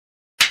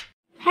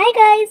Hi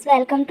guys,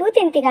 welcome to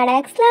Teentigada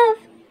X Love.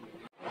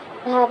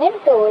 Bhavin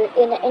told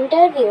in an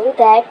interview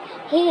that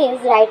he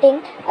is writing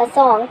a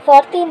song for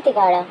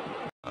Teentigada.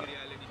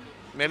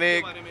 मैंने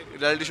एक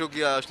reality show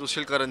किया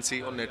social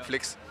currency on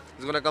Netflix,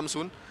 it's gonna come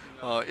सून।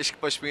 इश्क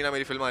पश्मीना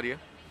मेरी film आ रही है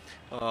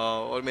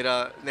और मेरा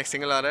next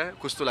single आ रहा है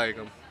कुछ तो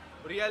लाएगा।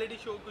 रियलिटी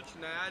शो, कुछ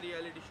नया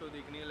रियलिटी शो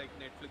देखनी है लाइक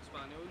नेटफ्लिक्स पे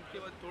आने, उनके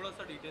बाद थोड़ा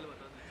सा डिटेल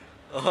बता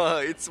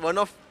दें। इट्स वन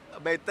ऑफ,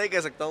 मैं इतना ही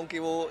कह सकता हूँ कि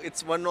वो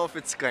it's one of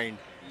its kind,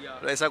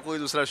 ऐसा कोई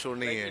दूसरा शो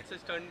नहीं है।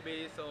 स्टंट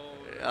बेस और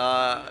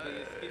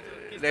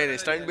नहीं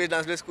स्टंट बेस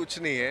डांस बेस कुछ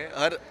नहीं है।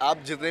 हर आप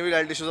जितने भी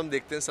रियलिटी शोज हम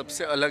देखते हैं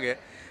सबसे अलग है,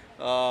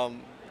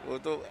 वो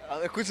तो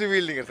कुछ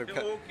रिवील नहीं कर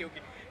सकता। ओके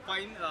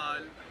फाइन,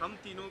 हम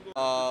तीनों को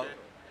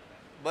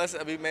बस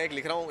अभी मैं एक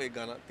लिख रहा हूँ एक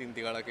गाना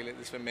तीनतिगाड़ा के लिए,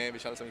 जिसमें मैं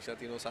विशाल समीक्षा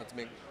तीनों साथ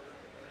में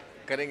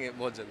करेंगे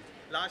बहुत जल्द।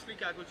 लास्टली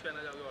क्या कुछ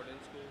कहना चाहोगे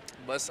ऑडियंस को?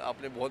 बस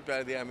आपने बहुत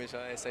प्यार दिया, हमेशा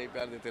ऐसा ही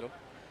प्यार देते रहो।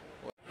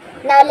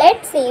 Now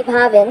let's see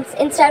Bhavin's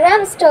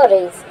Instagram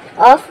stories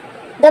of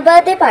the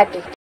birthday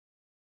party.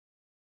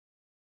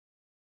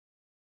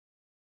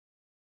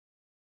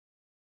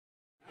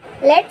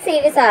 Let's see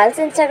Vishal's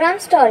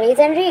Instagram stories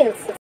and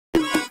reels.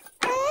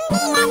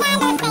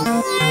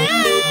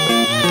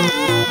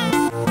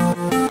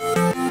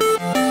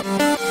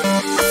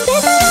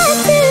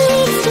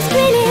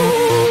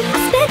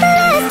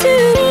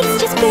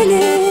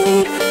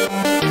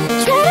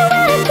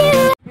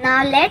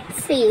 Now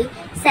let's see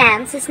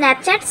Sam's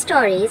Snapchat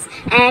stories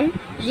and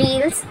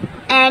reels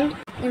and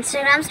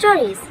Instagram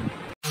stories.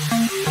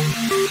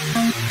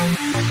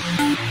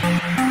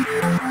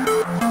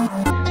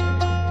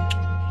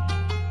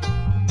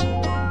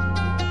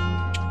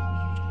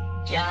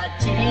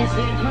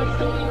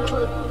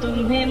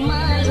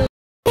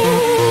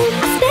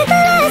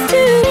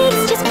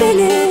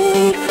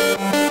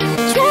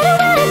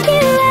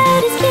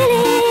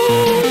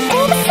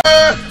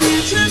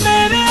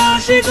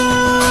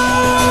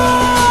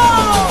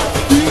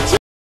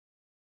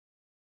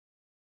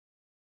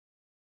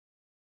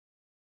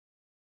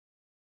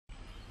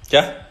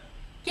 क्या?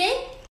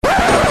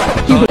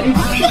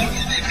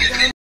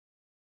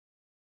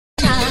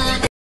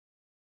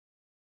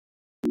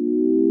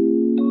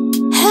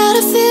 Had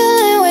a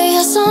feeling we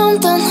had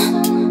something.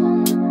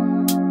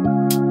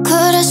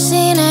 Could have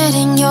seen it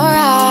in your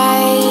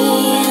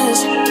eyes.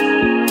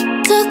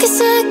 Took a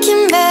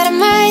second, but I'm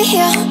right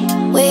here,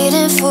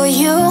 waiting for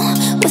you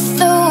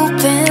with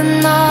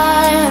open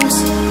arms.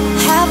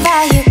 How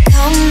about you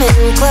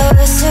coming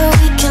closer?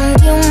 We can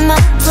do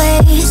my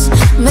place.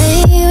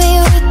 Maybe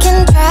we can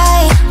try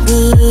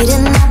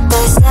meeting up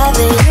by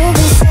 7. You'll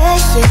be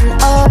saying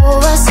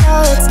over, so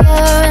it's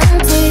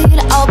guaranteed.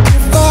 I'll be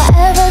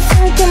forever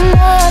thinking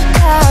more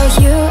about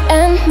you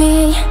and me.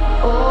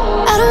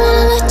 I don't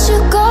wanna let you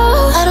go,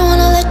 I don't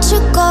wanna let you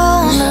go.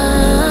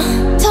 Nah.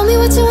 Tell me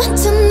what you want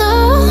to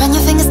know. Run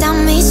your fingers down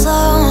me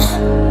slow,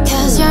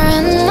 'cause you're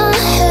in my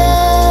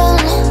head.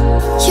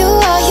 You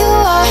are,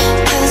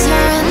 'cause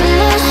you're in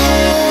my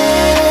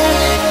head.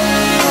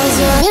 'Cause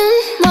you're in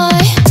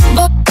my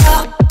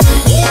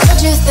what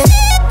you think?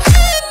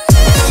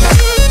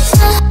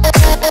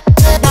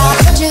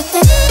 What you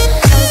think?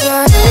 'Cause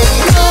you're in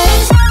my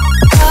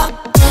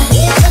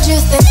what you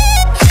think?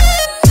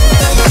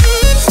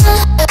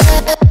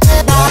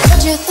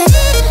 What you think?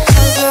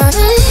 'Cause you're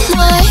in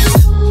my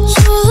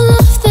you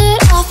love that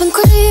I've been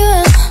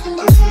craving.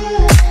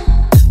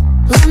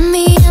 Let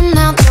me in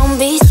now, don't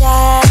be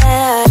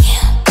shy.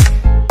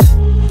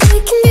 We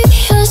can be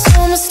a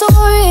summer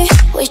story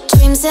with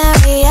dreams and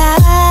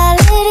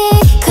reality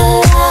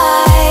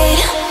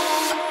collide.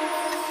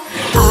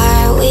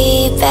 Are we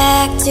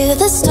back to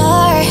the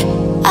start?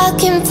 I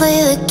can play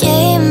the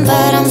game,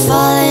 but I'm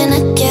falling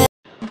again.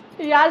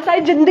 यार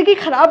सारी जिंदगी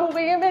खराब हो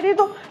गई है मेरी।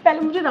 तो पहले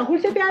मुझे राहुल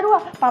से प्यार हुआ,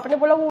 पापा ने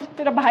बोला वो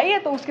तेरा भाई है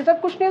तो उसके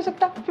साथ कुछ नहीं हो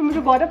सकता। फिर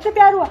मुझे गौरव से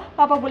प्यार हुआ,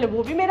 पापा बोले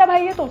वो भी मेरा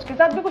भाई है तो उसके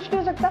साथ भी कुछ नहीं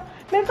हो सकता।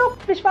 मेरा तो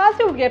विश्वास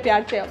ही उठ गया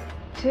प्यार से। अब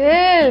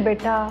चिल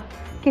बेटा,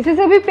 किसी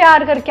से भी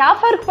प्यार कर, क्या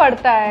फर्क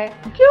पड़ता है?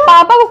 क्यों?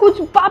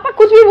 पापा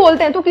कुछ भी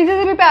बोलते हैं, तू किसी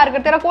से भी प्यार कर,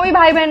 तेरा कोई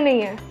भाई बहन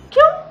नहीं है।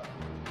 क्यों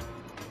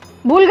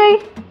भूल गई?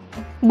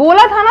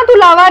 बोला था ना तू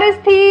लावारिस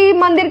थी,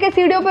 मंदिर के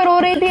सीढ़ियों पे रो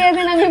रही थी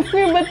ऐसे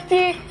नन्ही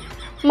बच्ची।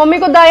 मम्मी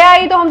को दया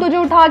आई तो हम तुझे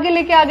उठा के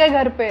लेके आ गए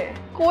घर पे।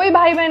 कोई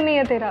भाई बहन नहीं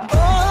है तेरा।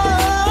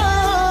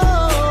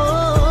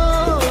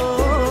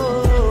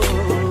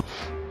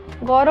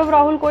 गौरव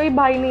राहुल कोई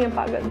भाई नहीं है,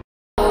 पागल।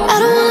 I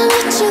don't wanna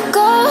let you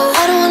go,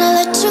 I don't wanna